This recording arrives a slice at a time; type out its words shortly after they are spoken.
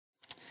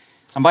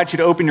I invite you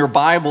to open your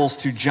Bibles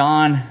to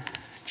John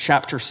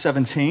chapter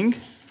 17.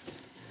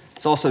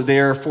 It's also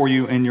there for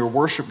you in your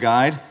worship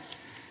guide.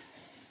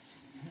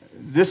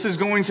 This is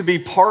going to be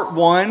part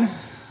one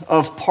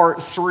of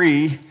part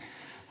three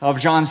of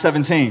John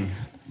 17.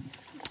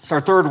 It's our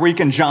third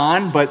week in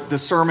John, but the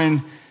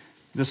sermon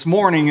this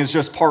morning is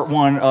just part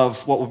one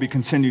of what will be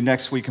continued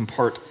next week in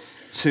part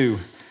two.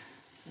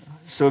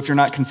 So if you're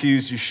not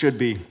confused, you should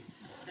be.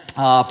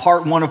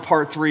 Part one of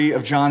part three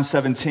of John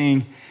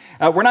 17.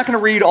 We're not going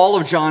to read all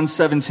of John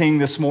 17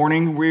 this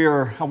morning.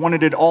 I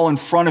wanted it all in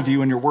front of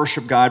you in your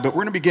worship guide, but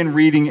we're going to begin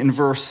reading in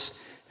verse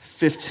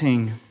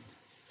 15.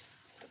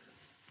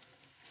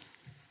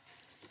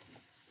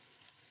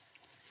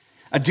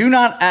 I do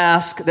not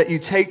ask that you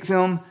take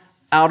them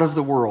out of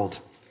the world,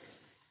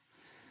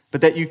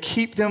 but that you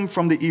keep them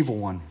from the evil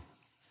one.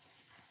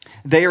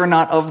 They are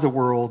not of the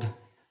world,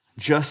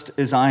 just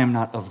as I am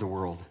not of the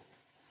world.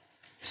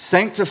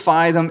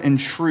 Sanctify them in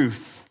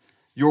truth.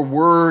 Your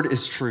word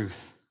is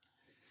truth.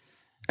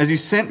 As you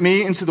sent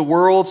me into the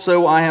world,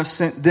 so I have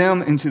sent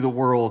them into the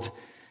world.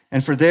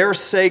 And for their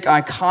sake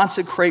I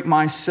consecrate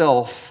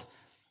myself,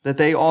 that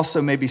they also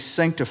may be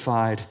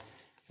sanctified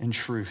in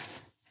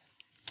truth.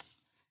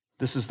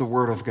 This is the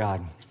word of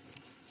God.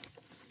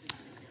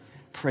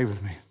 Pray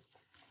with me.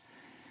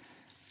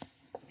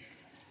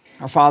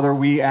 Our Father,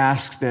 we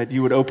ask that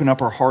you would open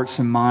up our hearts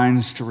and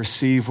minds to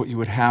receive what you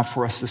would have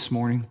for us this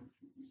morning.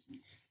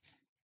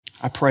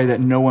 I pray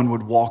that no one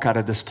would walk out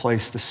of this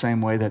place the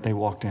same way that they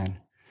walked in,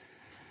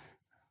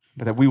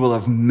 but that we will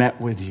have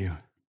met with you,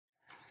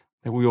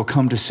 that we will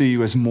come to see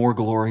you as more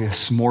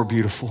glorious, more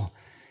beautiful,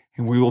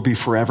 and we will be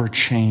forever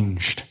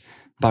changed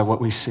by what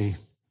we see.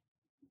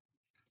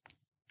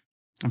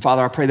 And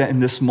Father, I pray that in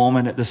this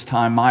moment, at this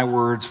time, my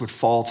words would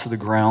fall to the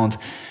ground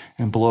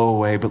and blow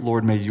away, but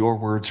Lord, may your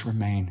words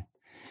remain,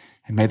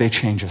 and may they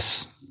change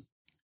us.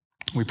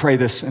 We pray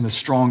this in the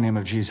strong name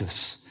of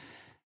Jesus.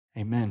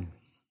 Amen.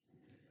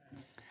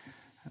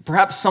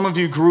 Perhaps some of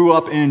you grew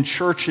up in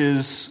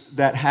churches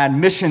that had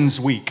Missions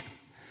Week.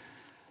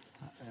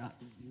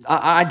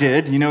 I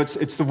did. You know,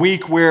 it's the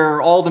week where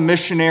all the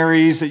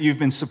missionaries that you've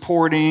been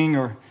supporting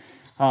or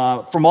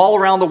from all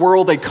around the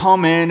world, they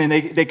come in and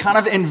they kind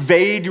of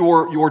invade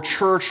your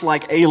church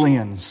like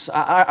aliens.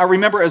 I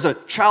remember as a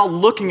child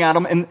looking at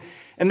them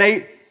and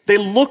they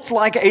looked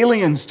like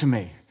aliens to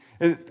me.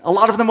 A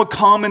lot of them would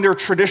come in their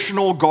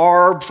traditional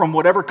garb from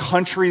whatever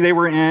country they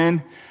were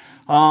in.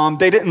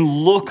 They didn't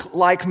look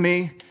like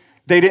me.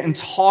 They didn't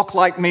talk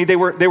like me. They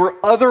were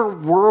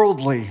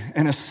otherworldly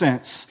in a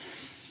sense.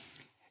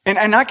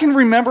 And I can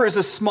remember as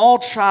a small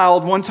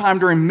child one time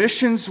during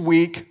Missions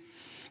Week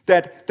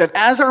that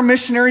as our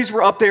missionaries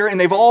were up there and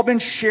they've all been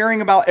sharing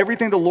about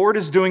everything the Lord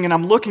is doing, and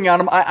I'm looking at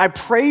them, I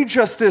prayed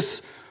just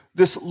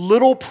this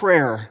little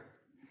prayer.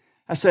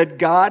 I said,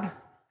 God,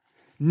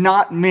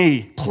 not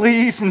me.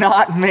 Please,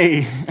 not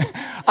me.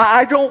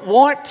 I don't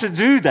want to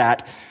do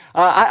that.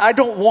 I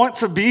don't want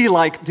to be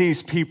like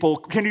these people.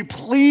 Can you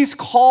please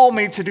call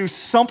me to do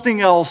something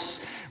else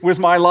with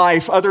my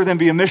life other than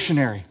be a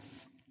missionary?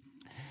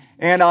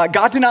 And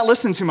God did not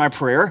listen to my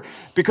prayer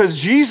because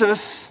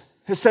Jesus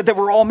has said that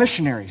we're all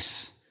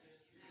missionaries.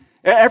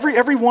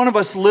 Every one of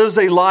us lives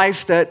a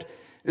life that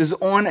is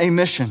on a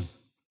mission.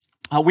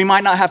 We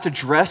might not have to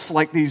dress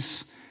like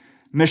these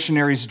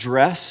missionaries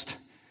dressed.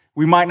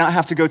 We might not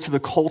have to go to the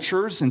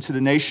cultures and to the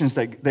nations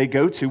that they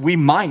go to. We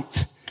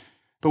might.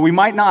 But we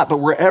might not, but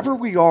wherever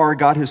we are,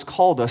 God has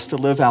called us to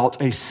live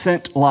out a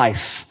sent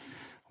life,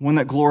 one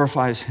that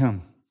glorifies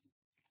Him.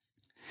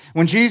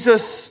 When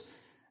Jesus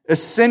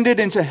ascended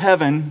into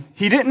heaven,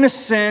 He didn't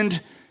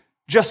ascend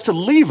just to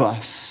leave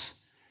us.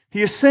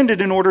 He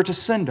ascended in order to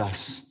send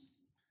us,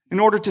 in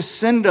order to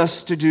send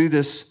us to do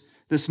this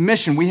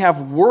mission. We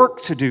have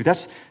work to do.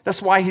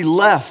 That's why He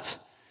left.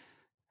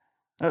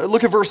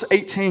 Look at verse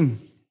 18.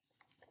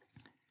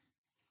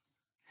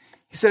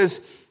 He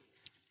says,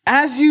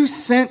 as you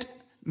sent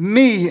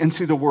me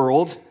into the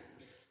world,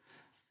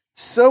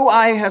 so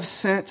I have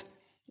sent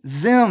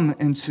them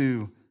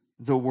into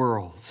the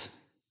world.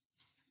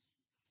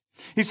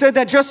 He said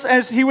that just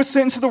as He was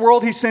sent into the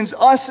world, He sends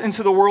us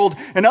into the world.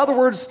 In other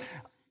words,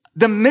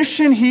 the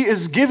mission He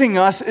is giving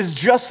us is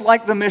just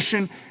like the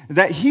mission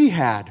that He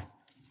had.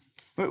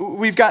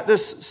 We've got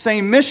this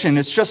same mission.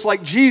 It's just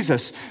like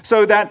Jesus.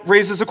 So that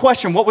raises a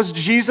question. What was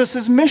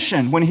Jesus'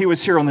 mission when He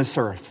was here on this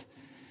earth?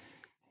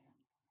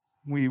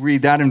 We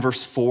read that in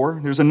verse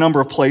 4. There's a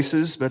number of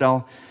places, but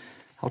I'll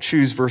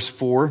choose verse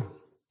 4.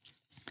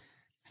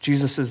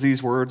 Jesus says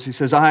these words. He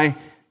says, I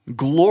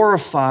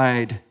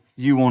glorified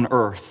you on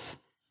earth,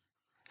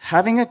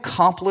 having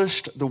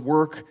accomplished the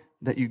work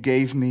that you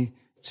gave me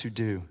to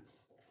do.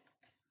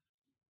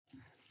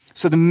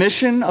 So the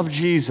mission of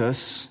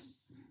Jesus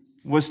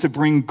was to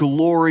bring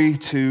glory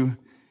to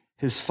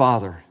His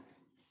Father.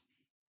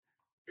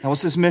 That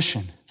was His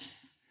mission.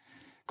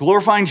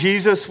 Glorifying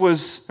Jesus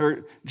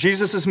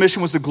Jesus'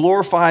 mission was to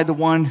glorify the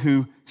one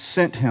who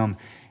sent Him.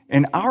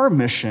 And our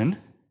mission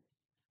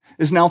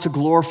is now to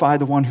glorify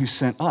the one who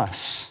sent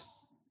us,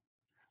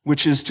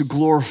 which is to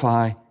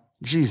glorify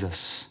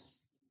Jesus.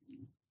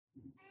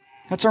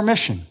 That's our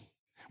mission.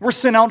 We're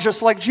sent out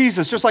just like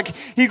Jesus, just like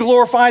he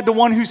glorified the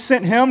one who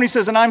sent him. And he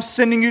says, and I'm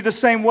sending you the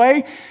same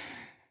way.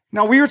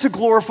 Now we are to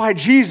glorify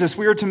Jesus.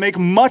 We are to make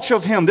much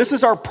of him. This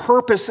is our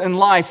purpose in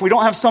life. We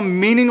don't have some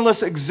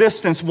meaningless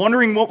existence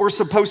wondering what we're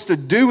supposed to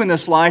do in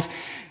this life.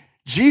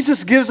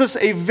 Jesus gives us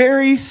a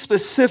very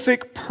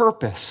specific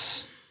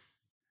purpose.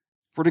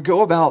 We're to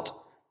go about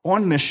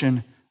on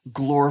mission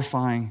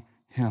glorifying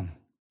him.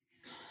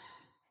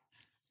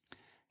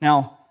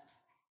 Now,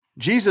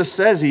 Jesus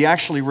says he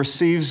actually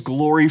receives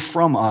glory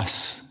from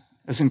us,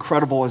 as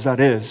incredible as that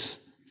is.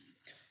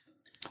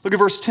 Look at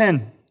verse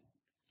 10.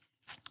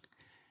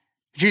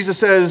 Jesus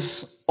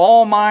says,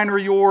 all mine are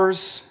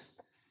yours,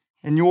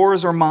 and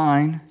yours are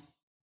mine,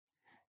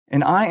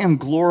 and I am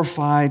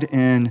glorified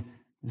in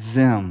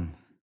them.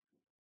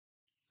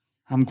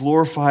 I'm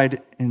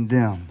glorified in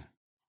them.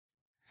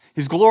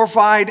 He's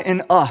glorified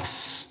in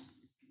us.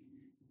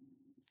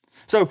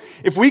 So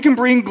if we can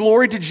bring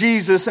glory to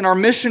Jesus, and our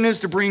mission is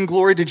to bring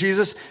glory to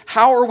Jesus,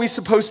 how are we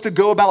supposed to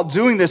go about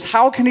doing this?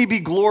 How can he be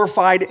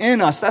glorified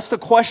in us? That's the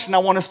question I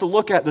want us to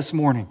look at this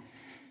morning.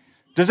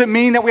 Does it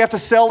mean that we have to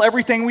sell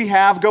everything we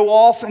have, go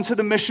off into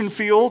the mission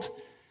field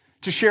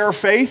to share our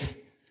faith?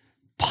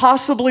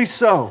 Possibly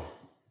so.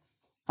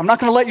 I'm not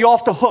going to let you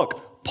off the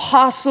hook.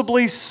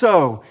 Possibly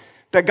so,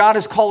 that God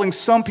is calling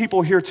some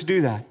people here to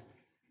do that.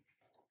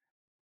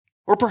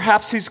 Or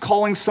perhaps he's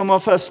calling some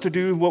of us to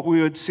do what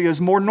we would see as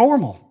more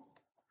normal,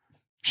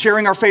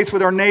 sharing our faith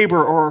with our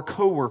neighbor or our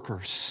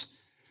coworkers.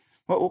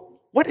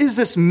 What is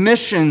this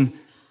mission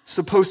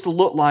supposed to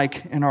look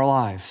like in our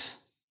lives?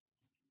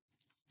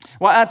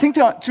 Well, I think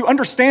to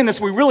understand this,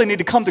 we really need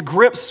to come to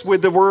grips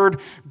with the word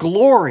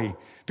glory,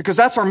 because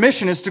that's our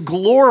mission, is to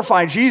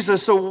glorify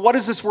Jesus. So what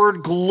does this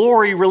word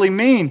glory really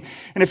mean?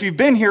 And if you've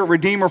been here at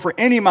Redeemer for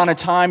any amount of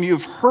time,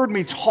 you've heard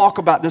me talk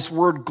about this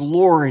word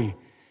glory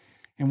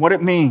and what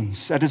it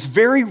means. At its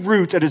very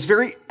root, at its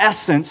very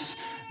essence,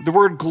 the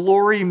word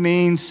glory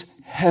means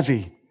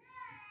heavy.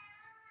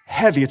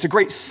 Heavy. It's a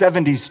great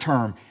 70s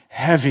term,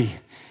 heavy.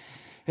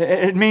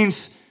 It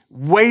means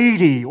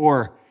weighty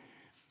or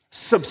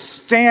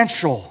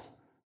substantial,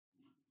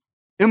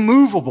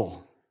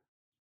 immovable.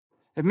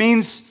 It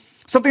means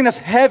something that's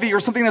heavy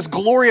or something that's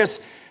glorious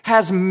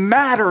has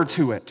matter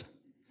to it.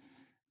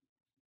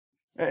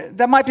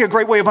 That might be a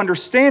great way of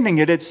understanding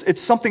it.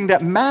 It's something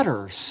that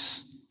matters.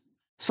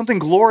 Something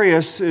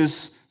glorious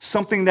is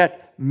something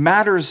that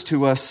matters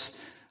to us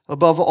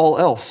above all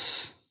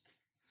else.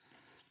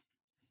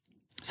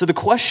 So the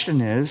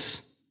question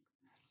is,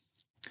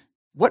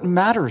 what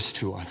matters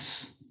to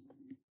us?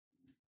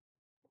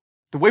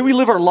 The way we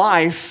live our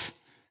life,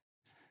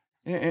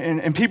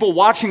 and people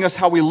watching us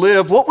how we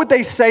live, what would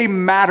they say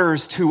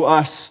matters to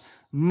us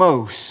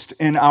most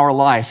in our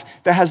life,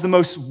 that has the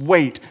most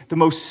weight, the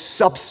most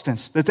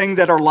substance, the thing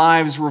that our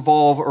lives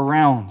revolve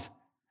around?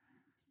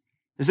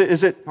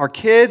 Is it our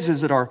kids?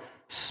 Is it our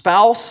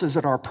spouse? Is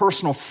it our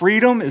personal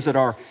freedom? Is it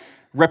our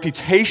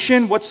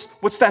reputation? What's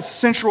that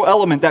central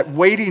element, that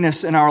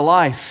weightiness in our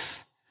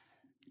life?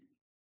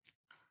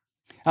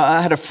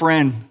 I had a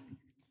friend,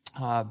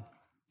 I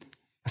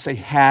say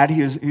had,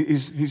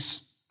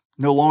 he's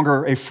no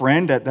longer a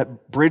friend.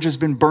 That bridge has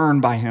been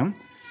burned by him.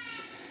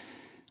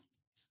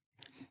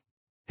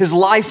 His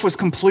life was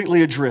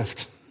completely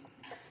adrift.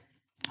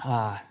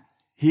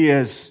 He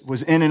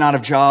was in and out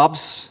of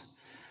jobs.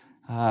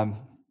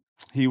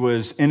 He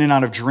was in and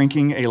out of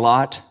drinking a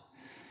lot.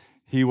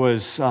 He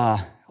was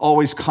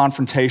always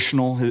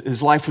confrontational.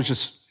 His life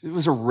it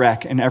was a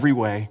wreck in every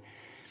way.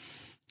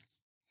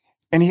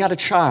 And he had a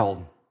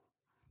child.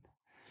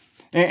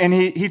 And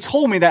he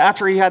told me that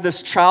after he had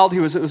this child, it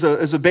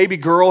was a baby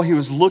girl. He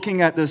was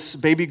looking at this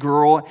baby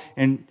girl,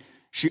 and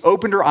she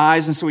opened her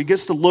eyes, and so he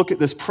gets to look at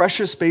this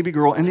precious baby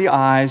girl in the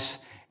eyes,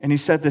 and he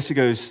said this, he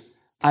goes,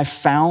 I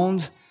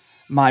found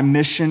my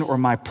mission or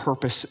my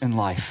purpose in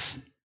life.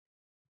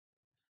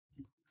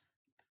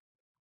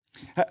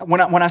 When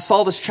I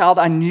saw this child,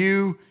 I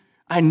knew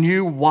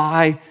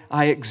why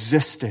I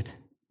existed.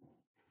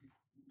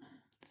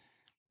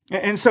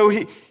 And so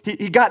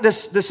he got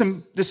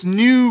this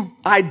new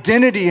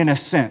identity in a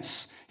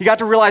sense. He got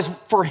to realize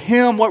for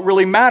him what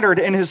really mattered,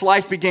 and his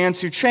life began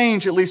to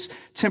change, at least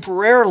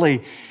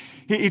temporarily.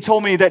 He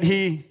told me that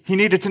he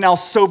needed to now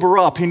sober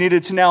up. He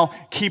needed to now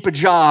keep a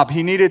job.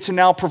 He needed to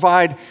now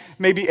provide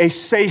maybe a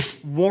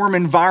safe, warm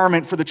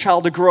environment for the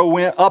child to grow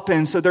up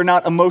in so they're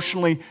not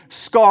emotionally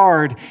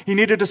scarred. He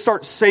needed to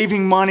start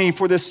saving money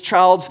for this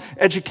child's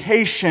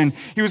education.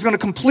 He was going to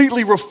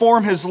completely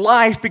reform his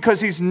life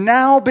because he's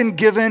now been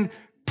given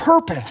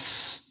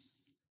purpose.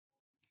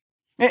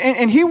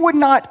 And he would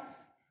not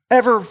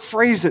ever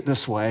phrase it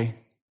this way,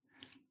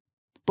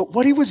 but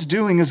what he was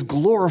doing is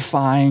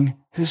glorifying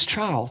his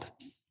child.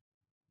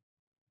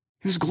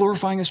 He was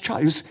glorifying his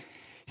child.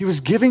 He was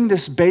giving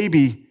this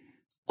baby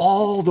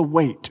all the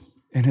weight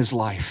in his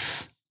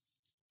life.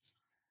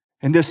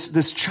 And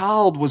this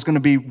child was going to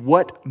be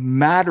what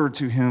mattered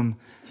to him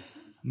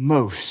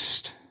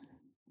most.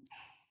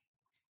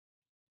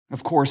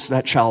 Of course,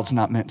 that child's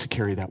not meant to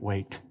carry that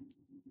weight.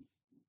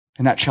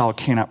 And that child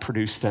cannot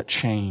produce that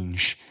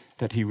change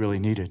that he really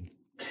needed.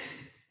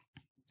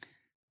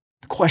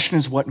 The question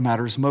is, what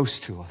matters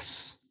most to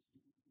us?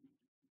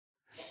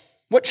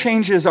 What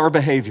changes our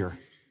behavior?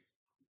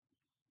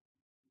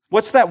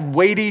 What's that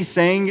weighty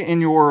thing in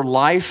your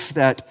life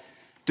that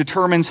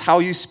determines how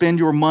you spend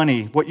your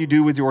money, what you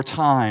do with your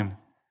time?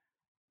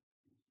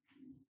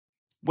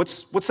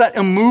 What's that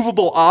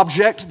immovable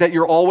object that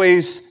you're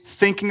always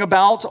thinking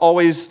about,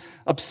 always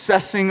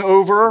obsessing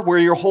over, where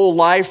your whole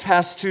life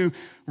has to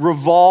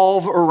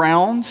revolve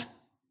around?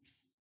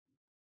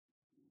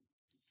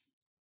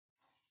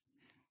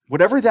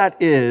 Whatever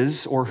that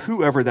is, or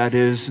whoever that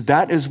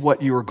is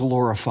what you are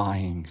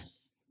glorifying.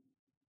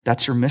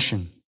 That's your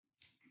mission.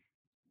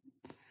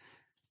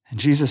 And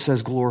Jesus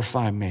says,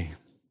 glorify me.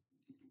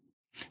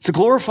 To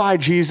glorify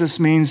Jesus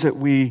means that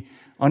we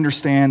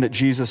understand that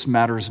Jesus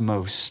matters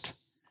most.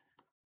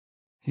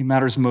 He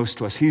matters most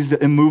to us. He's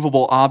the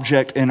immovable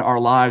object in our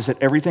lives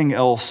that everything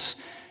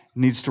else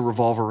needs to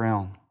revolve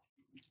around.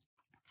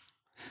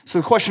 So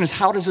the question is,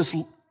 how does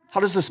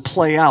this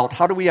play out?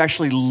 How do we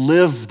actually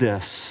live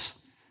this?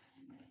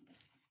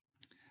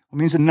 It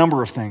means a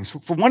number of things.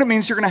 For one, it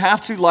means you're going to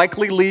have to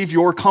likely leave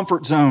your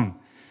comfort zone.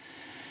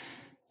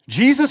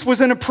 Jesus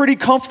was in a pretty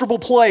comfortable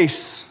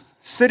place,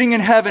 sitting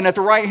in heaven at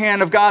the right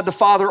hand of God the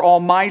Father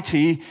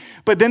Almighty,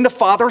 but then the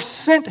Father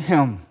sent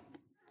him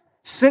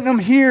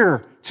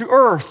here to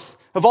earth,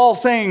 of all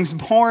things,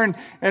 born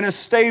in a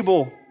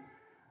stable,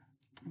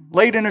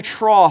 laid in a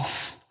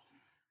trough,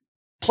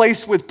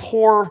 placed with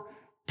poor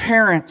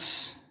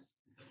parents.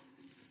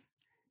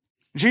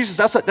 Jesus,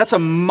 that's a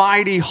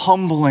mighty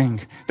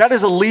humbling. That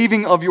is a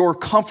leaving of your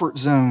comfort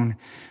zone.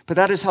 But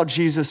that is how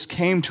Jesus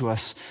came to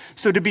us.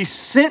 So to be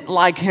sent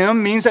like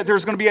him means that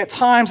there's going to be at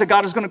times that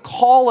God is going to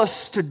call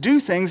us to do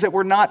things that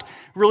we're not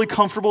really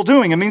comfortable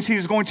doing. It means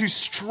he's going to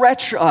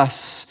stretch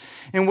us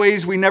in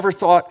ways we never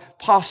thought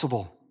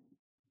possible.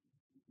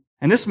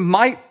 And this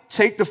might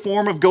take the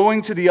form of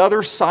going to the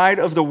other side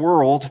of the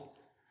world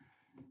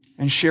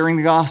and sharing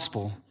the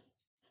gospel.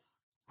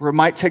 Or it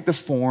might take the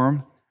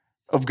form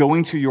of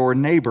going to your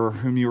neighbor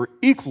whom you're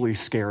equally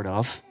scared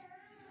of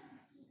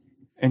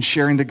and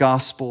sharing the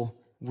gospel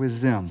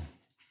with them.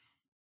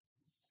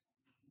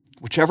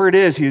 Whichever it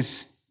is,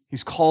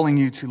 he's calling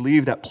you to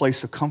leave that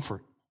place of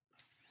comfort.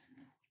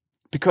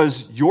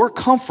 Because your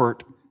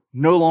comfort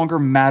no longer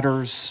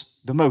matters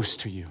the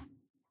most to you.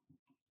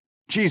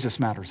 Jesus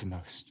matters the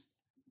most.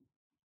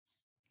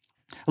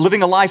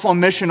 Living a life on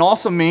mission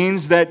also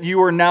means that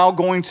you are now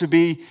going to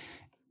be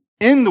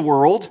in the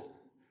world,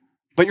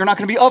 but you're not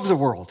going to be of the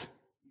world.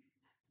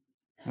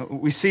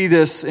 We see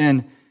this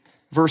in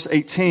verse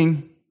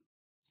 18.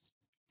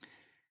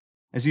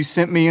 As you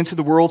sent me into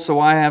the world, so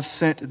I have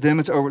sent them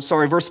into,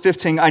 verse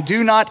 15. I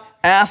do not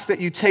ask that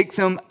you take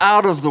them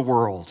out of the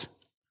world,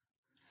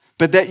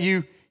 but that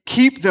you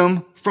keep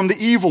them from the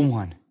evil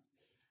one.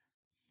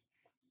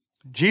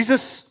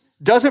 Jesus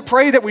doesn't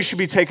pray that we should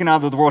be taken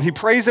out of the world. He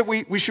prays that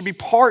we should be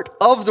part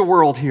of the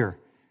world here.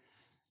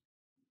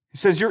 He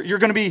says you're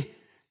going to be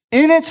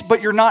in it,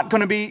 but you're not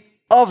going to be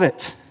of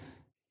it.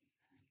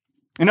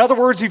 In other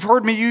words, you've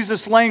heard me use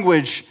this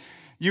language.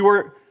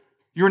 You're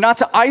not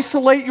to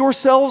isolate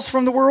yourselves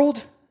from the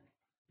world,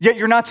 yet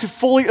you're not to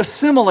fully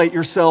assimilate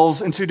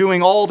yourselves into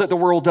doing all that the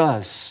world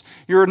does.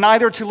 You're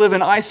neither to live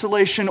in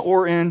isolation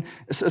or in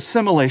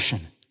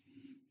assimilation.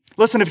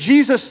 Listen,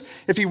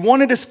 if he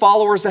wanted his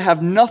followers to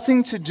have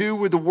nothing to do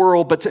with the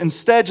world, but to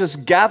instead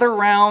just gather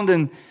around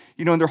and,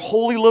 in their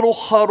holy little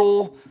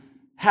huddle,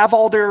 have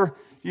all their,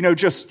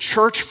 just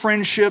church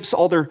friendships,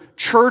 all their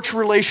church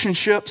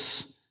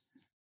relationships,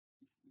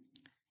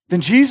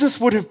 then Jesus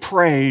would have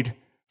prayed,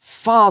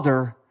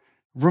 Father,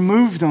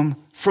 remove them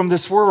from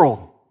this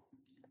world.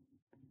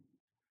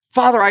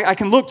 Father, I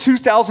can look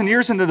 2,000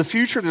 years into the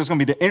future. There's going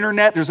to be the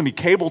internet. There's going to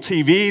be cable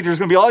TV. There's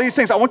going to be all these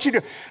things. I want you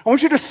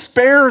to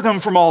spare them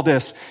from all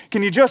this.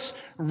 Can you just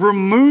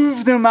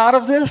remove them out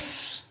of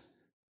this?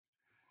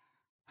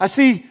 I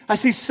see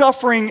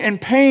suffering and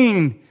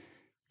pain.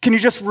 Can you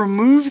just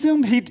remove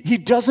them? He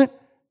doesn't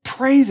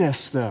pray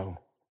this, though.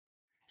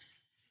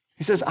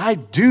 He says, I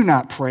do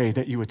not pray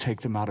that you would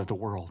take them out of the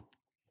world.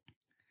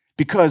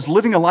 Because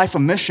living a life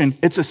of mission,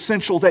 it's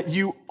essential that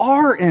you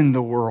are in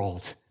the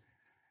world.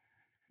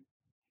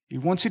 He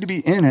wants you to be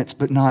in it,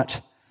 but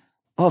not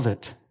of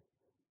it.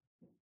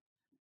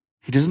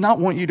 He does not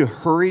want you to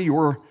hurry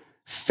your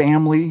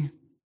family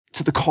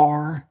to the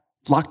car,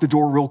 lock the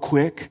door real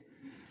quick,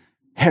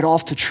 head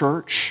off to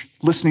church,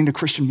 listening to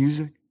Christian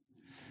music.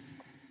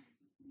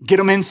 Get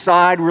them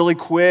inside really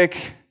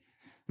quick.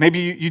 Maybe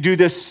you do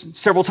this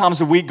several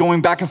times a week,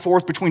 going back and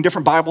forth between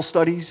different Bible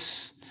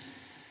studies.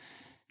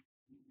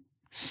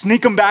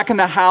 Sneak them back in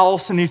the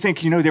house, and you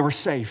think, they were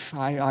safe.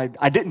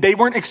 They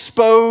weren't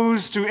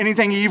exposed to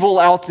anything evil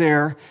out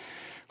there.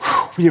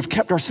 We have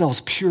kept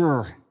ourselves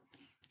pure.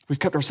 We've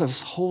kept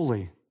ourselves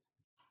holy.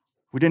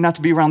 We didn't have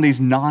to be around these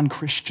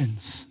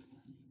non-Christians.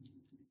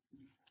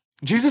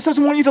 Jesus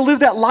doesn't want you to live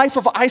that life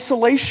of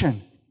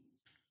isolation.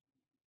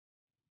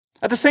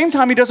 At the same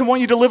time, he doesn't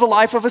want you to live a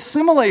life of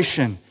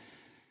assimilation.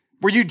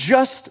 where you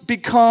just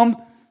become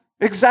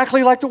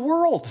exactly like the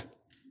world.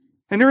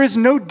 And there is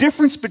no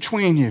difference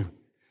between you.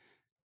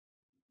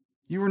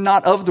 You are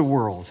not of the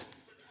world.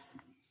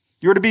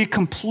 You're to be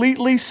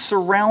completely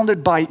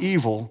surrounded by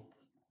evil,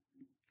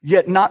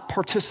 yet not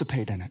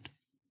participate in it.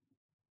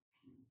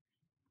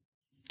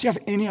 Do you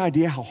have any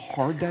idea how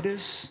hard that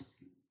is?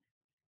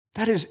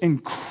 That is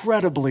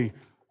incredibly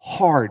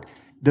hard.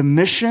 The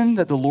mission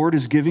that the Lord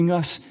is giving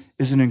us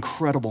is an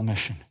incredible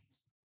mission.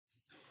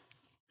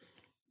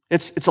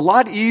 It's a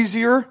lot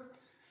easier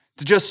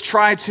to just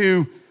try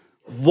to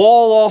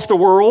wall off the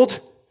world,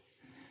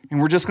 and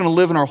we're just going to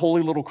live in our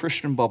holy little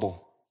Christian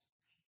bubble.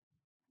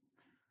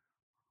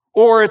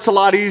 Or it's a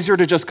lot easier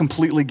to just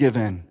completely give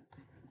in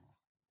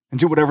and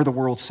do whatever the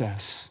world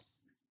says.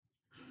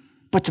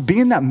 But to be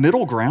in that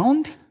middle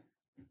ground,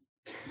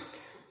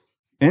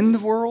 in the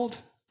world,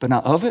 but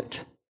not of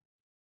it,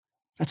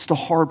 that's the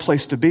hard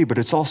place to be, but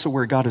it's also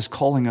where God is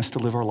calling us to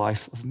live our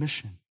life of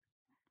mission.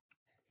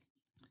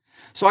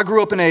 So I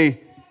grew up in a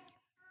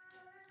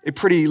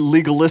pretty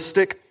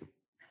legalistic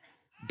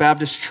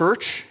Baptist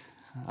church.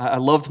 I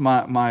loved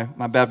my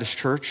Baptist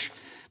church,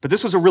 but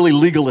this was a really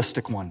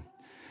legalistic one.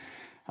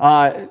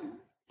 Of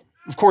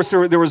course,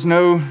 there was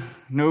no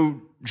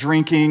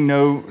drinking,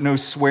 no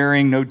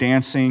swearing, no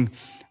dancing,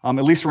 at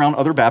least around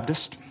other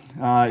Baptists.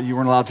 You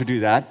weren't allowed to do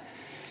that.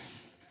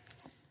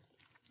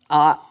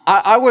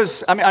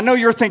 I know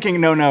you're thinking,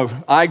 no,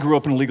 I grew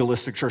up in a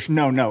legalistic church.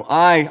 No,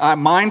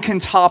 mine can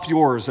top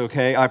yours,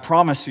 okay? I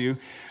promise you.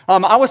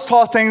 I was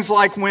taught things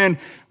like when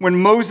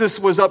Moses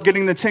was up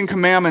getting the Ten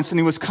Commandments and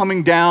he was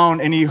coming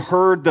down and he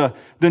heard the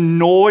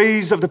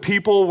noise of the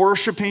people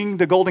worshiping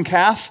the golden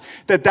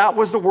calf, that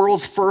was the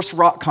world's first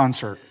rock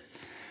concert.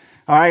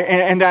 All right,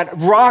 and that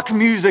rock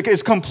music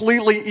is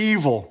completely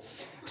evil.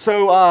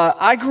 So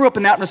I grew up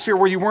in an atmosphere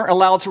where you weren't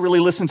allowed to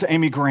really listen to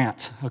Amy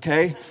Grant,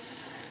 okay?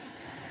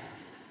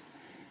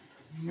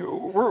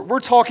 We're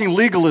talking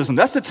legalism.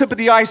 That's the tip of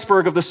the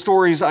iceberg of the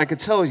stories I could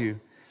tell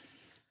you.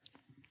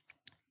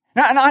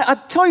 Now, and I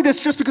tell you this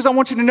just because I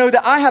want you to know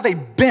that I have a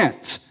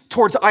bent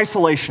towards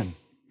isolation.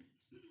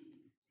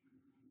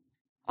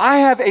 I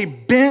have a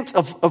bent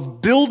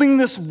of building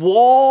this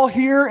wall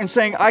here and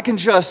saying I can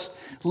just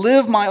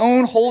live my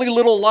own holy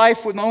little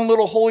life with my own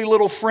little holy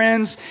little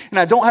friends, and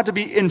I don't have to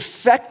be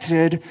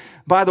infected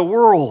by the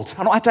world.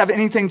 I don't have to have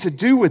anything to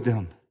do with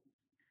them.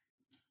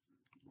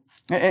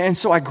 And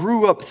so I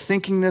grew up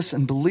thinking this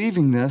and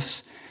believing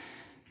this.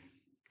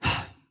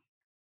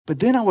 But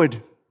then I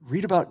would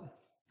read about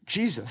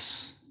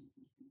Jesus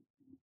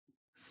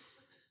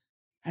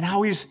and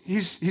how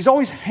he's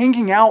always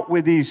hanging out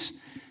with these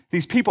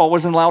people I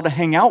wasn't allowed to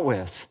hang out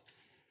with.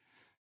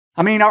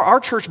 I mean, our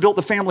church built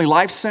the Family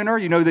Life Center,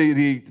 you know,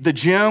 the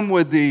gym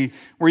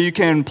where you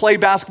can play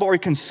basketball or you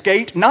can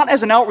skate, not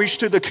as an outreach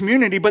to the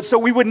community, but so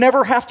we would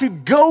never have to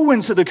go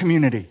into the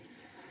community.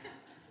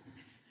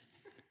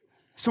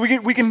 So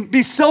we can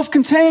be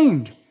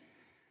self-contained.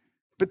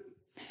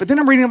 But then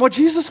I'm reading, well,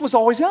 Jesus was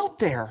always out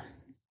there,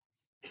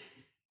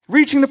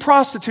 reaching the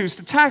prostitutes,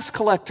 the tax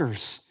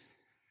collectors.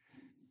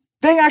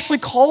 They actually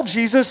called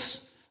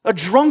Jesus a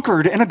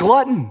drunkard and a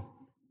glutton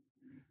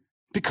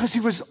because he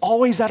was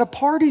always at a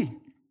party.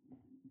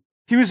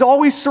 He was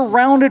always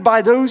surrounded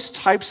by those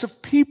types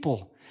of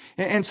people.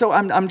 And so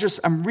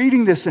I'm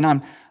reading this and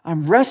I'm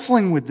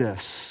wrestling with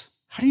this.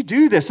 How do you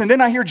do this? And then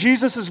I hear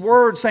Jesus'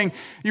 words saying,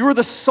 you are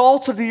the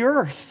salt of the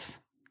earth.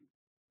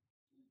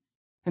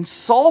 And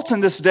salt in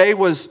this day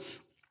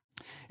was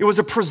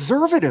a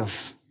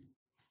preservative.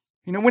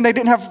 You know, when they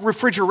didn't have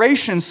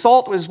refrigeration,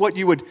 salt was what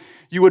you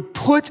would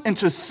put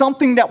into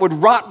something that would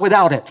rot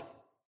without it.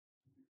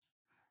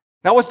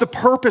 That was the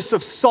purpose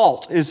of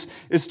salt, is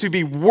to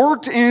be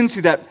worked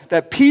into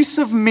that piece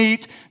of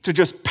meat, to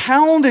just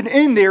pound it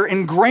in there,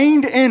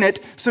 ingrained in it,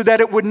 so that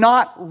it would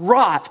not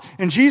rot.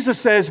 And Jesus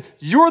says,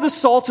 you're the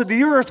salt of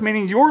the earth,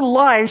 meaning your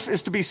life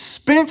is to be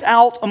spent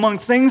out among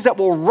things that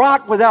will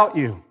rot without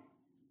you.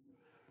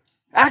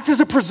 Act as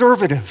a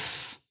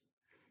preservative.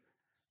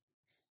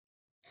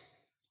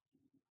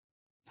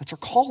 That's our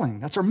calling.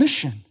 That's our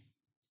mission.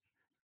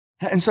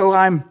 And so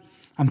I'm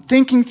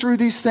thinking through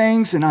these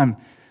things, and I'm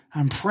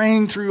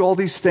praying through all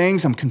these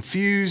things. I'm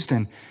confused,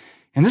 and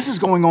this is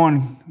going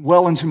on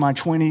well into my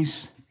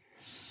 20s.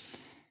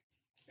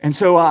 And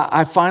so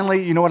I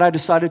finally, you know what I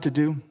decided to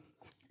do?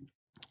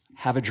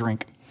 Have a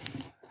drink.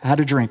 I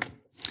had a drink.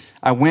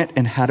 I went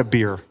and had a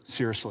beer,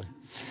 seriously.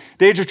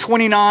 The age of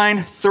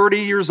 29, 30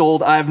 years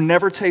old, I've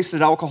never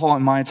tasted alcohol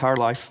in my entire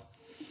life.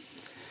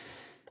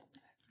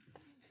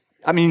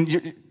 I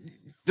mean,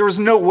 there was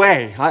no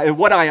way,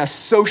 what I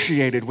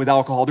associated with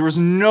alcohol, there was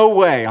no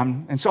way.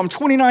 And so I'm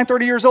 29,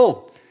 30 years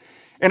old.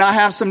 And I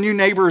have some new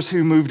neighbors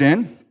who moved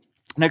in.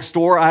 Next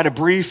door, I had a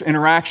brief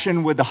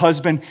interaction with the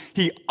husband.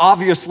 He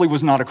obviously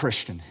was not a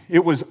Christian.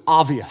 It was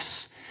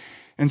obvious.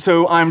 And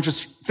so I'm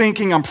just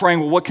thinking, I'm praying,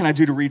 well, what can I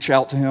do to reach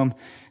out to him?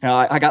 And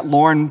I got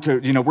Lauren to,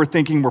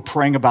 we're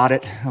praying about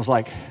it. I was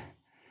like,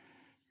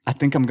 I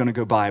think I'm going to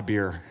go buy a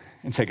beer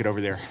and take it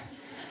over there.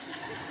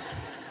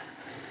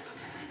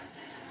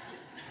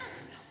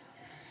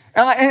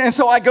 And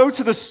so I go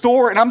to the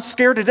store and I'm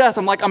scared to death.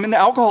 I'm in the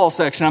alcohol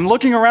section. I'm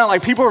looking around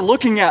like people are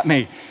looking at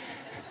me.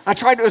 I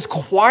try to, as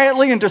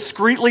quietly and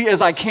discreetly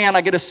as I can,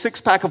 I get a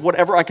 6-pack of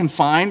whatever I can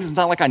find. It's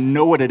not like I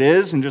know what it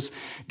is and just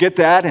get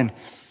that. And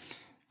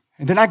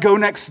then I go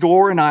next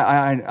door and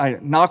I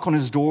knock on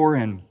his door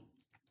and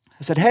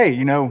I said,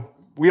 hey,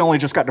 we only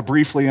just got to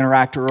briefly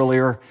interact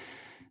earlier.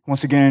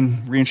 Once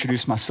again,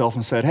 reintroduced myself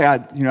and said, hey, I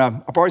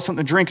brought you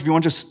something to drink. If you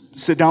want to just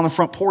sit down on the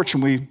front porch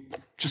and we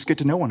just get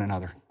to know one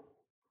another.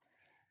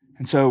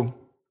 And so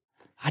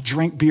I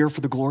drank beer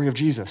for the glory of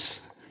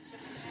Jesus.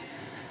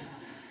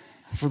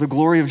 For the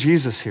glory of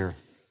Jesus here.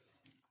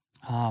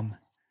 I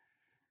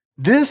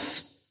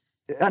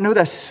know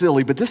that's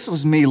silly, but this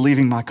was me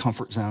leaving my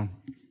comfort zone.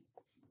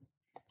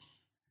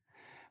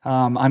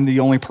 I'm the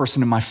only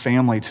person in my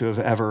family to have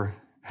ever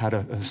had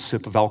a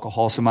sip of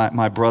alcohol. So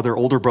my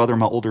older brother,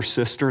 my older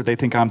sister, they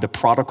think I'm the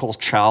prodigal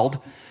child,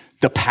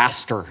 the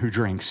pastor who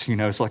drinks,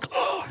 it's like,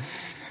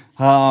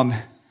 but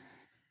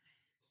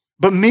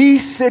me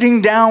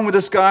sitting down with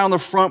this guy on the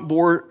front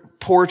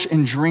porch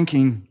and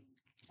drinking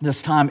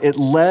this time, it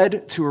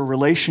led to a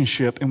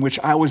relationship in which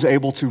I was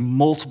able to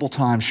multiple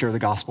times share the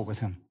gospel with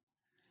him.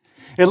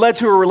 It led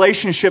to a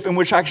relationship in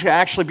which I could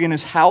actually be in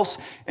his house,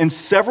 and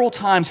several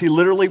times he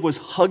literally was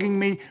hugging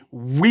me,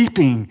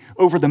 weeping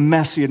over the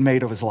mess he had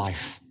made of his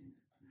life.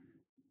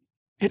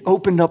 It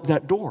opened up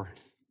that door.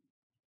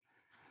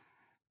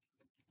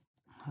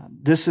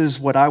 This is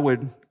what I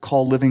would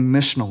call living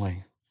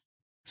missionally.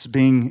 It's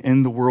being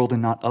in the world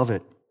and not of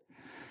it.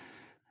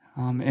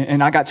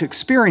 And I got to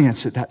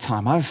experience it that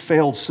time. I've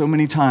failed so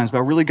many times, but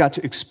I really got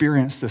to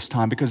experience this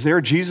time because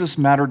there Jesus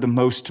mattered the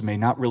most to me,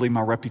 not really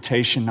my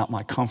reputation, not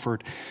my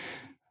comfort,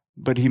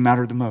 but he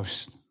mattered the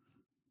most.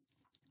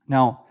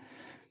 Now,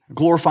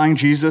 glorifying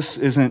Jesus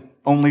isn't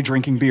only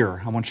drinking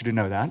beer. I want you to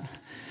know that.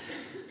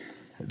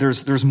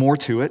 There's more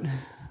to it.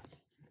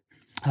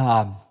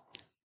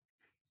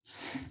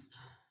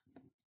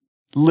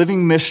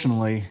 Living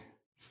missionally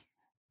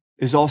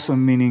is also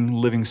meaning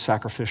living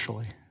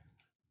sacrificially.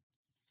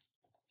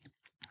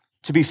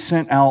 To be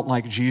sent out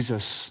like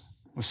Jesus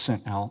was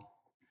sent out.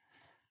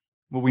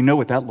 Well, we know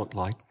what that looked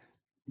like.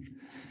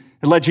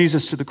 It led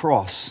Jesus to the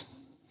cross.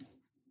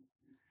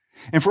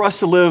 And for us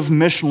to live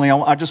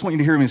missionally, I just want you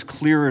to hear me as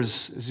clear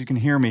as you can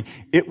hear me.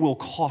 It will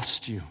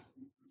cost you.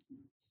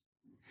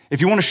 If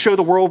you want to show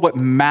the world what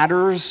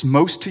matters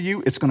most to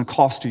you, it's going to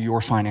cost you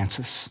your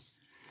finances.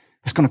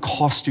 It's going to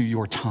cost you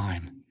your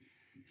time.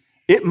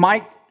 It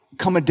might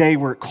come a day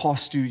where it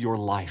costs you your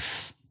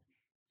life.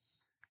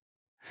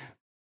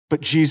 But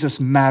Jesus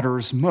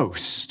matters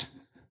most.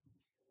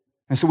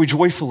 And so we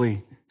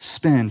joyfully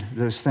spend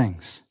those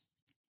things.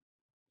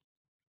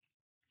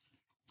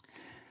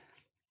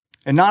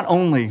 And not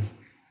only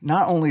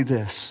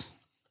this,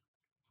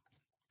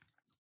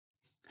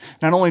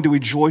 not only do we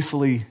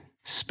joyfully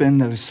spend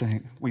those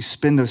things,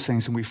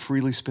 and we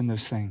freely spend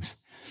those things,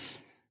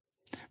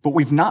 but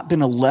we've not been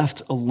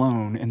left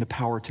alone in the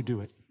power to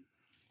do it.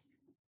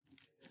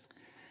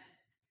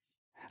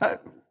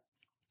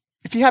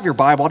 If you have your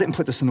Bible, I didn't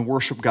put this in the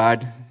worship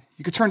guide.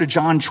 You could turn to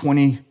John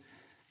 20.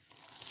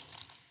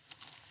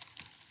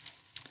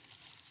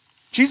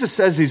 Jesus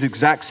says these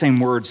exact same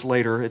words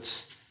later.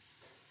 It's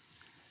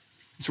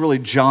really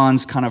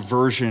John's kind of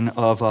version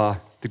of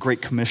the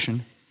Great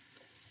Commission.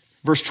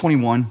 Verse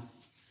 21.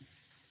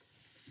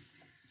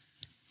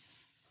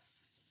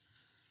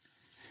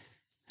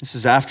 This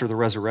is after the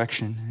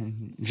resurrection.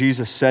 And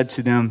Jesus said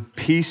to them,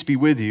 "Peace be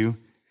with you.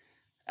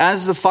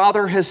 As the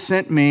Father has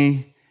sent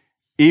me,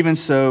 even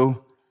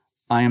so,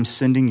 I am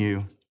sending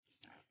you."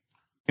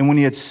 And when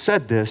he had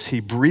said this, he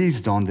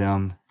breathed on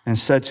them and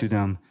said to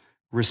them,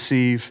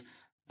 "Receive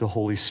the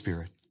Holy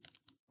Spirit."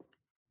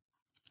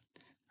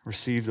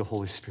 Receive the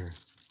Holy Spirit.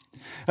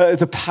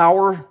 The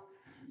power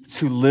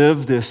to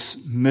live this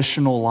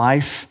missional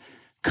life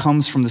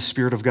comes from the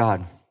Spirit of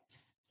God.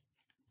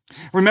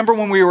 Remember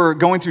when we were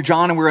going through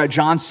John and we were at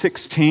John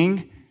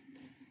 16,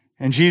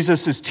 and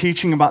Jesus is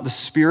teaching about the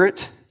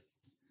Spirit?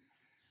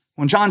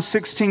 When John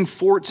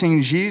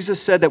 16:14,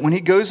 Jesus said that when he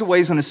goes away,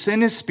 he's going to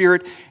send his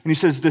Spirit, and he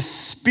says the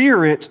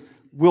Spirit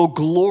will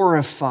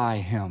glorify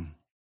him.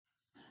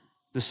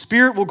 The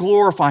Spirit will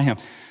glorify him.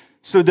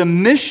 So the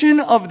mission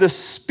of the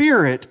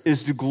Spirit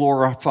is to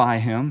glorify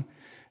him.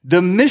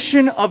 The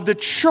mission of the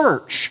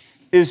church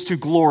is to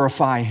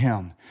glorify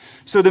him.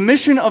 So the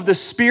mission of the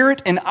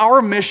Spirit and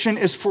our mission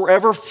is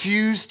forever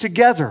fused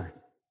together.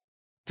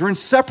 They're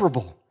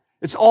inseparable.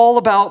 It's all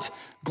about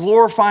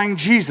glorifying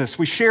Jesus.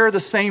 We share the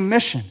same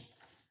mission.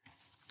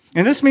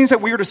 And this means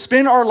that we are to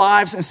spend our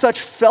lives in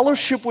such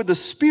fellowship with the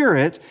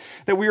Spirit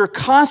that we are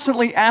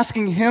constantly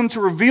asking him to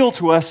reveal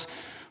to us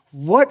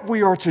what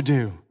we are to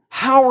do,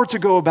 how we're to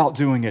go about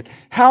doing it.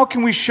 How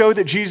can we show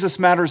that Jesus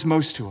matters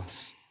most to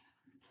us?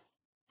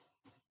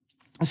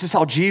 This is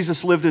how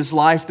Jesus lived his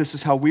life. This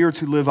is how we are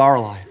to live our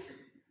life.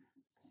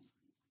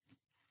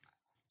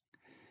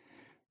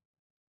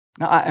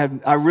 Now,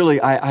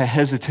 I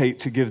hesitate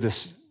to give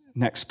this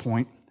next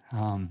point.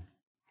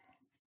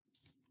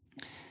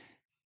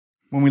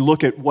 when we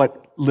look at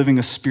what living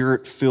a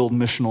Spirit-filled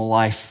missional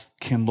life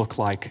can look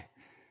like.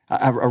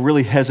 I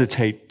really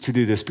hesitate to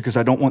do this because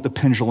I don't want the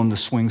pendulum to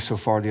swing so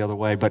far the other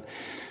way. But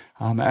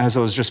as I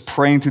was just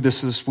praying through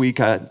this week,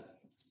 I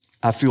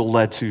feel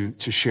led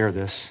to share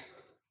this.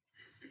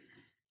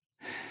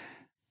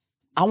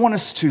 I want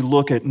us to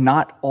look at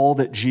not all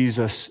that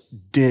Jesus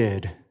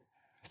did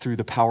through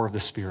the power of the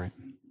Spirit.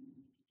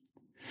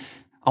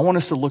 I want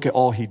us to look at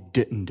all he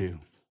didn't do.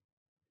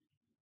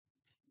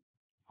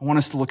 I want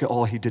us to look at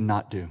all he did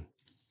not do.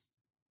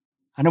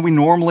 I know we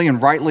normally,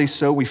 and rightly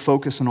so, we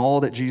focus on all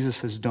that Jesus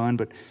has done,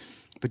 but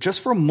just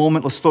for a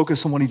moment, let's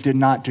focus on what he did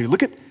not do.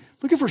 Look at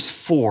verse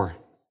 4.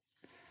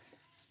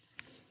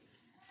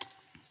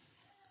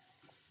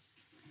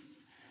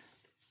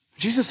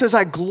 Jesus says,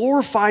 I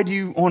glorified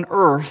you on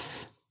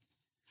earth,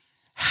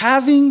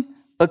 having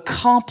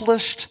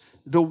accomplished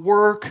the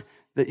work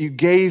that you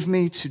gave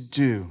me to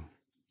do.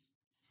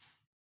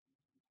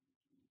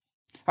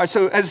 All right,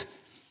 so as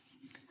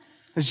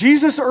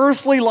Jesus'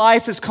 earthly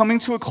life is coming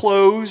to a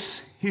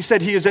close, he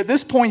said he is at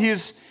this point,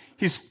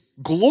 he's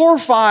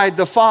glorified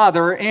the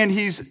Father, and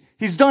he's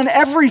done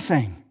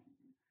everything.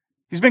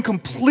 He's been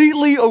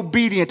completely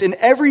obedient in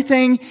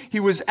everything he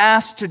was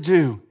asked to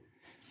do.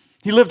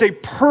 He lived a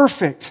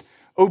perfect,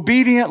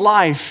 obedient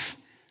life,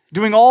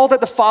 doing all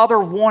that the Father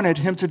wanted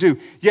him to do.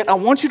 Yet I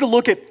want you to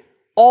look at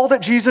all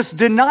that Jesus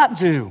did not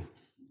do.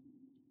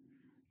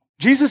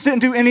 Jesus didn't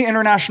do any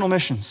international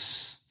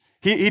missions.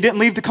 He didn't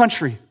leave the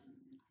country.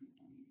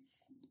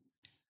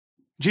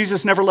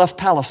 Jesus never left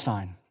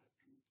Palestine.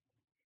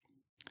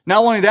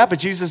 Not only that, but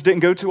Jesus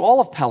didn't go to all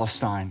of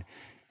Palestine.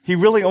 He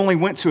really only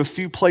went to a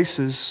few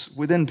places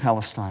within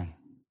Palestine.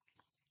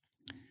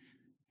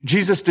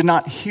 Jesus did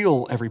not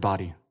heal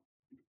everybody.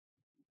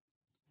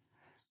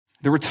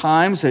 There were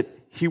times that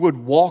he would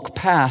walk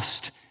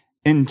past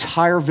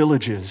entire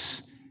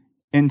villages,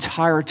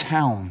 entire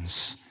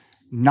towns,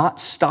 not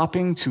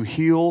stopping to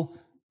heal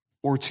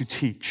or to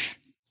teach.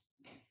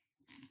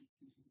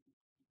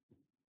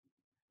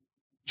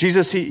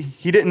 Jesus, he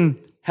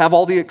didn't have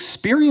all the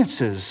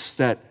experiences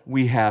that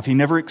we have. He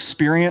never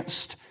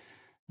experienced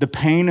the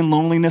pain and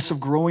loneliness of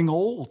growing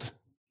old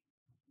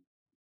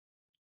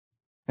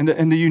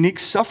and the unique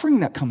suffering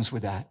that comes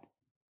with that.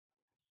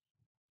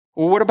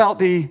 Or what about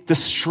the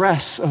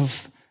stress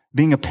of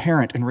being a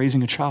parent and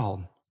raising a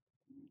child?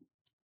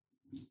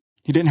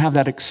 He didn't have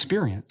that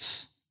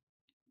experience.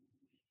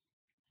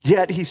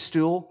 Yet he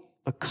still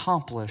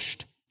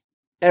accomplished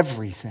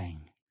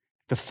everything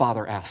the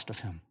Father asked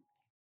of him.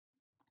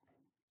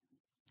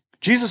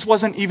 Jesus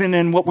wasn't even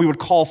in what we would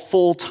call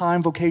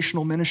full-time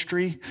vocational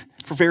ministry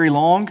for very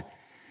long.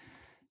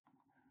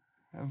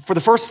 For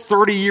the first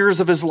 30 years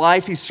of his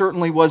life, he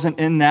certainly wasn't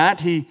in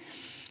that. You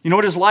know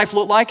what his life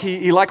looked like?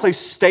 He likely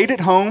stayed at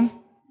home,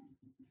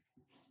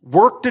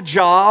 worked a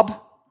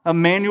job, a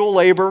manual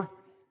labor,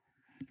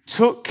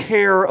 took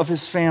care of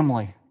his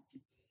family.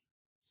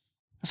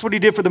 That's what he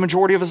did for the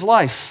majority of his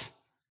life.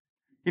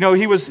 You know,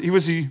 he was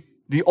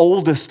the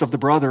oldest of the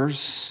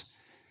brothers.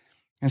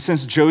 And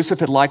since Joseph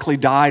had likely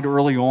died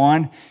early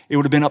on, it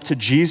would have been up to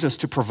Jesus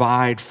to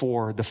provide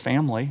for the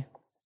family.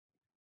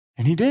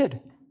 And he did.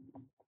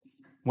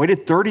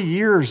 Waited 30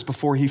 years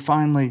before he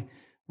finally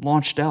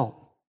launched out.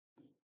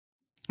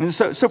 And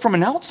so from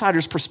an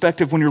outsider's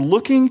perspective, when you're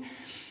looking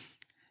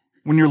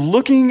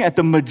at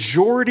the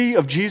majority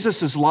of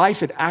Jesus'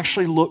 life, it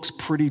actually looks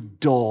pretty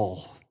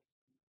dull.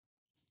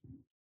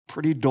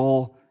 Pretty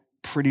dull,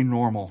 pretty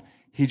normal.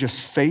 He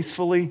just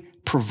faithfully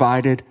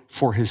provided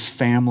for his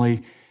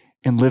family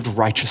and lived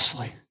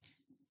righteously.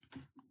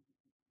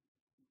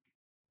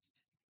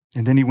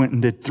 And then he went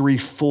and did 3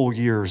 full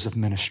years of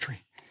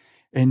ministry.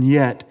 And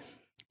yet,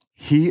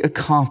 he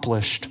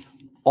accomplished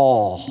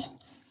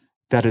all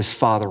that his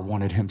Father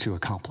wanted him to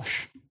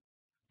accomplish.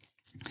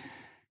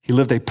 He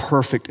lived a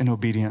perfect and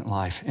obedient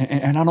life.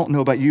 And I don't know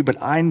about you, but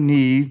I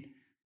need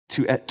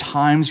to at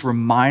times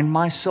remind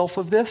myself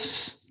of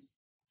this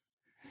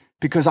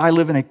because I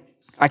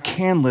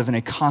can live in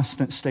a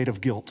constant state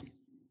of guilt.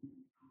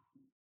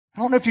 I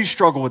don't know if you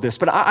struggle with this,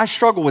 but I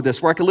struggle with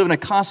this, where I can live in a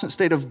constant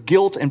state of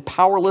guilt and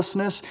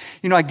powerlessness.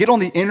 You know, I get on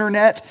the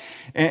internet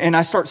and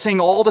I start seeing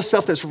all the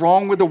stuff that's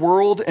wrong with the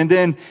world, and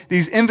then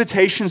these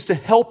invitations to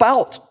help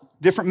out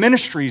different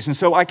ministries. And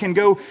so I can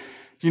go,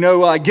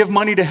 give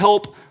money to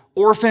help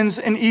orphans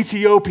in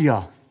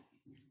Ethiopia.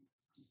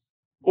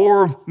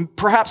 Or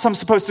perhaps I'm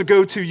supposed to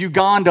go to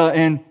Uganda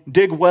and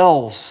dig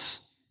wells.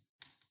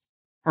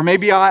 Or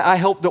maybe I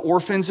help the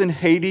orphans in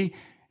Haiti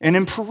and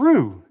in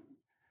Peru.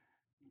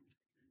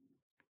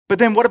 But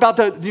then what about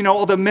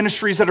all the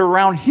ministries that are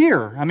around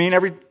here? I mean,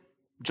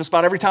 just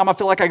about every time I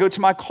feel like I go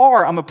to my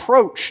car, I'm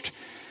approached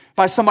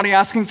by somebody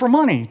asking for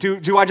money.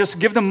 Do I just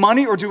give them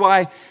money, or do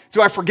I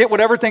forget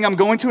whatever thing I'm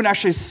going to and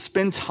actually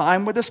spend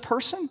time with this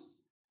person?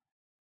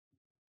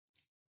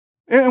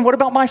 And what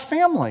about my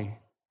family?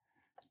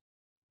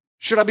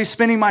 Should I be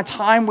spending my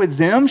time with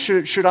them?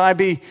 Should I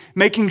be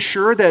making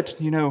sure that,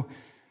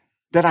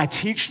 that I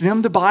teach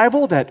them the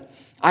Bible, that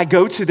I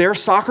go to their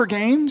soccer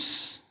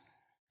games?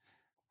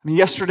 I mean,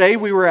 yesterday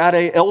we were at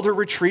an elder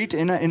retreat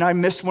and I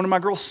missed one of my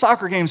girls'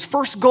 soccer games.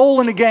 First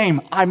goal in a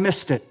game, I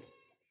missed it.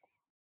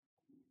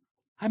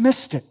 I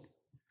missed it.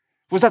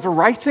 Was that the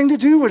right thing to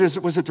do?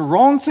 Was it the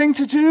wrong thing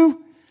to do?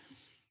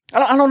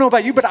 I don't know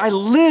about you, but I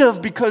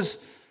live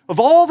because of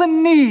all the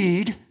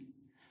need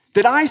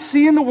that I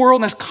see in the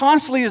world, and as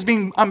constantly as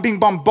I'm being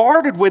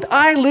bombarded with,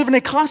 I live in a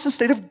constant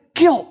state of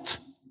guilt.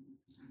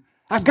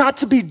 I've got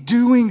to be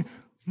doing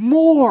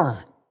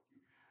more.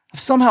 I've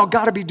somehow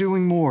got to be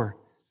doing more.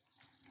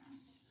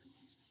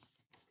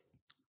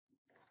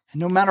 And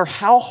no matter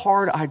how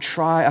hard I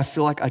try, I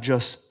feel like I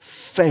just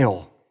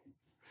fail.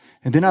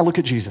 And then I look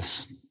at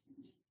Jesus.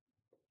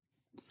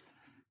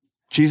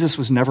 Jesus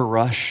was never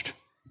rushed.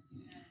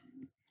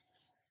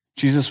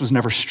 Jesus was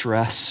never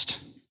stressed.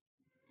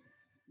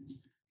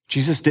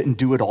 Jesus didn't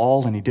do it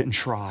all and he didn't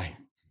try.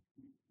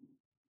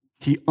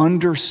 He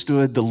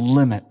understood the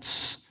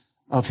limits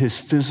of his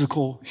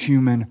physical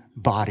human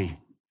body.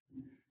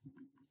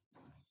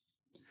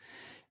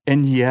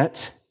 And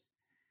yet,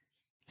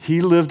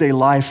 he lived a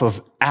life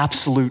of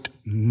absolute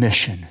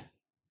mission.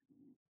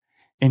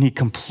 And he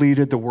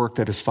completed the work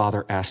that his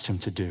Father asked him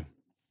to do.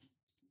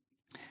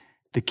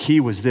 The key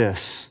was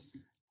this: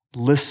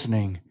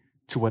 listening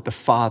to what the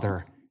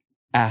Father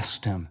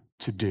asked him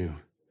to do.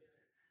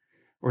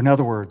 Or in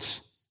other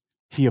words,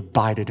 he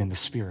abided in the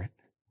Spirit.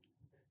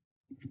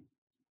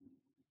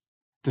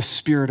 The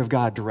Spirit of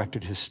God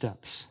directed his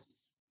steps.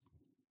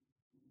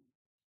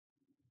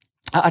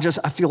 I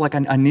feel like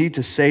I need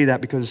to say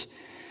that because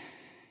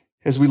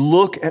as we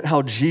look at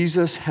how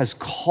Jesus has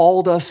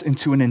called us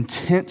into an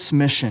intense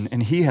mission,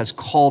 and he has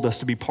called us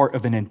to be part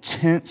of an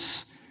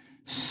intense,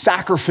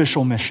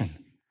 sacrificial mission,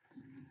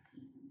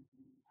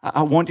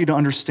 I want you to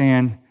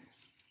understand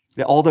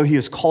that although he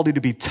has called you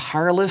to be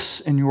tireless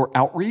in your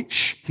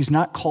outreach, he's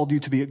not called you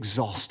to be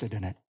exhausted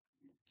in it.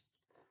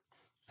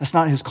 That's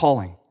not his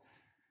calling.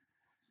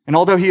 And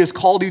although he has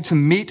called you to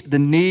meet the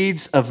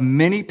needs of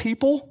many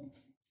people,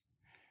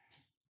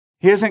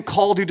 he hasn't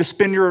called you to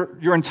spend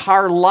your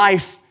entire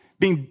life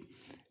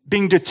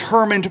being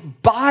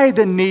determined by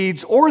the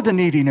needs or the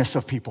neediness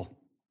of people.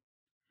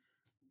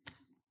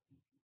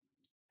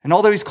 And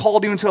although he's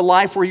called you into a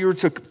life where you're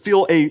to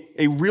feel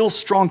a real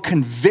strong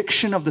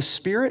conviction of the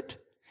Spirit,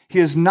 he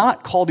has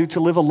not called you to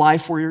live a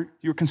life where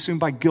you're consumed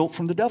by guilt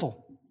from the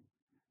devil.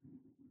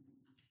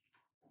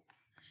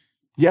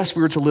 Yes,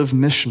 we are to live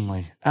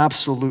missionally,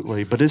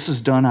 absolutely, but this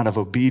is done out of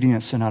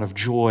obedience and out of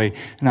joy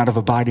and out of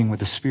abiding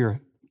with the Spirit.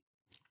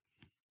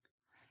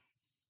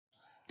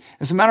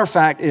 As a matter of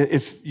fact,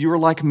 if you're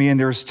like me and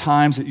there's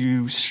times that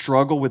you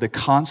struggle with a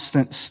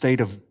constant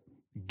state of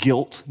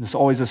guilt, there's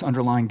always this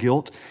underlying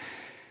guilt,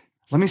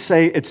 let me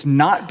say it's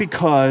not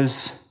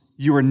because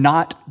you are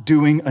not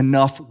doing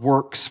enough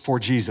works for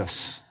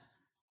Jesus.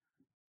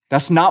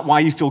 That's not why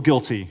you feel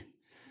guilty.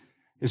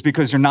 It's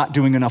because you're not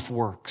doing enough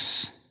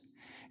works.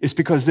 It's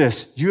because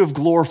you have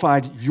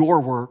glorified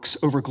your works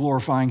over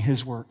glorifying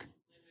his work.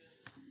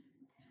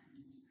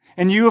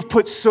 And you have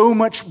put so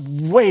much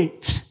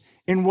weight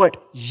in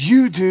what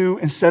you do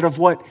instead of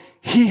what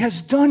he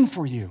has done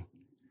for you.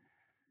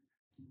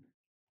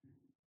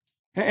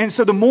 And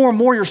so the more and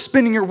more you're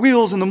spinning your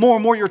wheels and the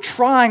more you're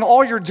trying,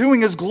 all you're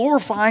doing is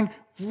glorifying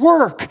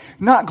work,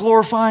 not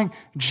glorifying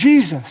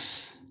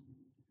Jesus.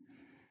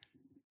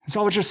 And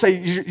so I would just say,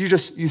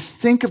 you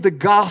think of the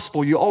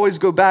gospel. You always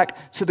go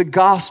back to the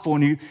gospel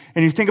and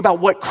you think about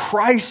what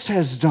Christ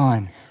has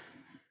done.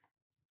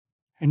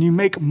 And you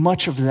make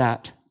much of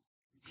that.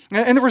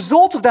 And the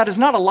result of that is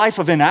not a life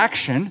of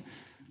inaction.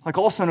 Like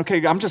all of a sudden,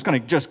 okay, I'm just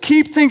going to just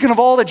keep thinking of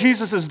all that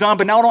Jesus has done,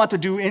 but now I don't have to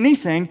do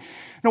anything.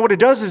 No, what it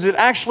does is it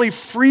actually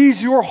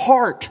frees your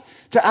heart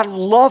to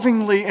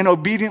lovingly and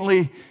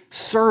obediently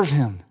serve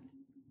him.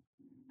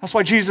 That's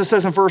why Jesus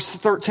says in verse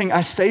 13,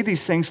 I say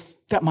these things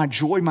that my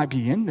joy might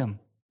be in them.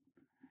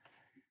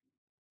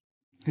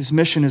 His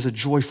mission is a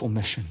joyful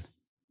mission.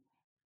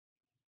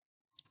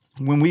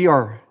 When we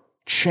are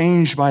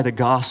changed by the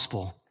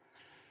gospel,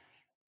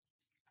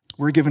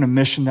 we're given a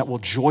mission that will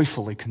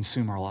joyfully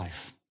consume our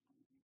life.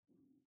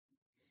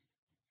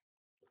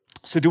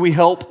 So do we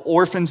help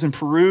orphans in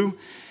Peru?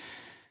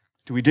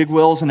 Do we dig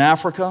wells in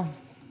Africa?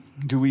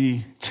 Do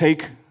we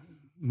take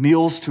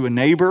meals to a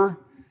neighbor?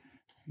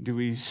 Do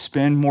we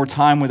spend more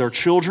time with our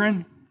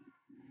children?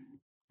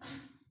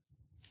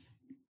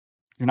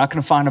 You're not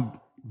going to find a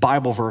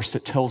Bible verse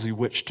that tells you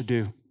which to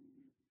do.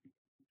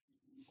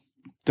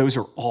 Those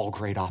are all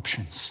great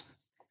options.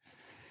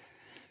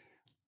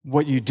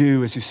 What you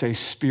do is you say,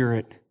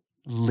 Spirit,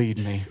 lead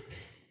me.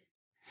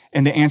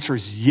 And the answer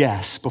is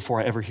yes before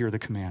I ever hear the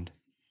command.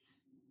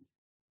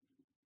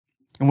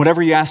 And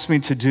whatever you ask me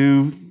to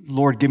do,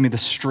 Lord, give me the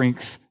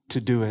strength to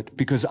do it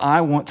because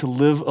I want to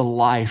live a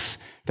life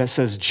that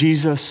says,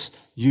 Jesus,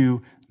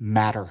 you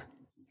matter.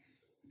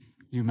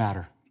 You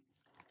matter.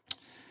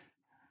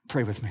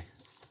 Pray with me.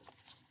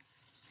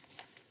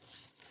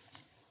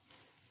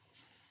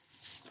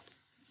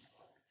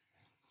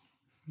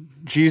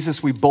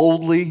 Jesus, we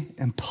boldly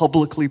and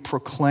publicly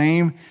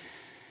proclaim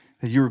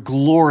that you're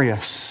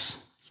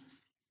glorious.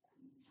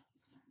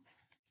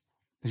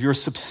 You're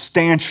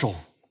substantial,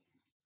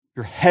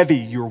 you're heavy,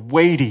 you're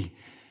weighty,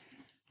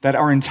 that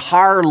our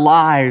entire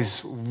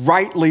lives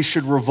rightly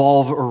should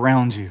revolve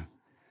around you.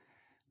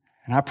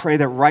 And I pray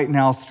that right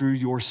now through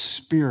your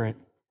Spirit,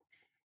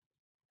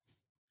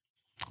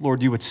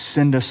 Lord, you would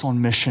send us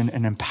on mission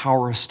and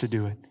empower us to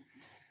do it.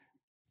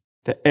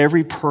 That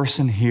every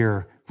person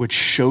here would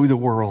show the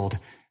world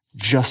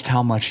just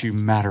how much you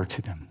matter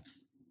to them.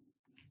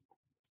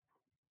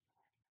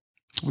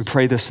 We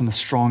pray this in the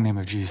strong name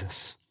of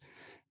Jesus.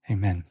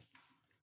 Amen.